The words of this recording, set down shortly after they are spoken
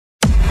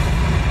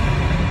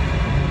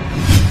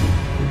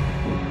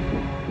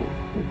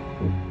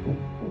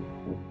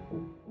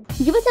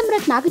యువ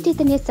సమ్రాట్ నాగ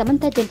చైతన్య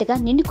సమంత జంటగా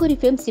నిన్నుకోరి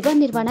ఫేమ్ శివ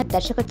నిర్వాణ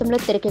దర్శకత్వంలో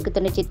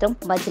తెరకెక్కుతున్న చిత్రం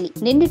మజిలీ.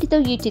 నిన్నటితో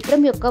ఈ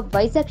చిత్రం యొక్క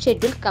వైజాగ్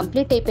షెడ్యూల్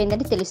కంప్లీట్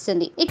అయిపోయిందని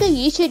తెలుస్తుంది. ఇక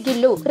ఈ షెడ్యూల్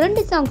లో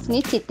 2 సాంగ్స్ ని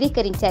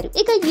చిత్రీకరించారు.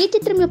 ఇక ఈ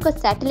చిత్రం యొక్క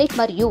శాటిలైట్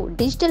మరియు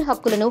డిజిటల్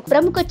హక్కులను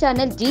ప్రముఖ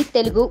ఛానల్ జీ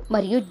తెలుగు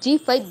మరియు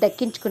G5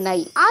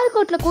 దక్కించుకున్నాయి. 6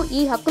 కోట్లకు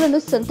ఈ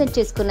హక్కులను సొంతం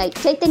చేసుకున్నాయి.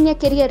 చైతన్య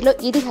కెరియర్ లో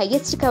ఇది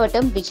హైయెస్ట్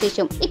కావటం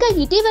విశేషం. ఇక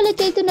ఇటీవల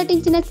చైతు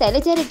నటించిన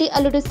శైలజారెడ్డి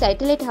అల్లుడు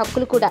శాటిలైట్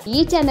హక్కులు కూడా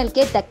ఈ ఛానల్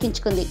కే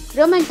దక్కించుకుంది.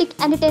 రొమాంటిక్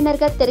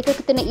ఎంటర్టైనర్ గా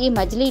తెరకెక్కుతున్న ఈ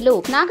మజిలీలో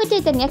నాగ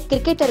చైతన్య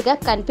క్రికెటర్ గా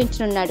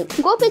కనిపించనున్నాడు.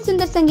 గోపి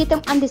సుందర్ సంగీతం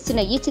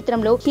అందిస్తున్న ఈ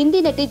చిత్రంలో హిందీ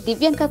నటి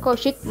దివ్యాంక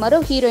కౌశిక్ మరో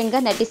హీరోయిన్ గా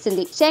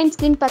నటిస్తుంది. షైన్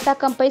స్క్రీన్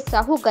పతాకంపై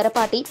సాహు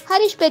గరపాటి,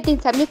 హరీష్ పెద్ది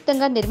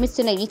సంయుక్తంగా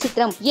నిర్మిస్తున్న ఈ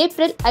చిత్రం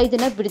ఏప్రిల్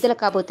 5న విడుదల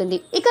కాబోతుంది.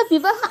 ఇక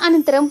వివాహ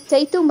అనంతరం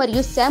చైతు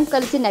మరియు శ్యామ్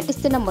కలిసి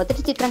నటిస్తున్న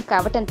మొదటి చిత్రం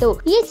కావటంతో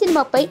ఈ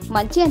సినిమాపై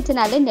మంచి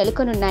అంచనాలే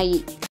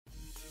నెలకొనున్నాయి.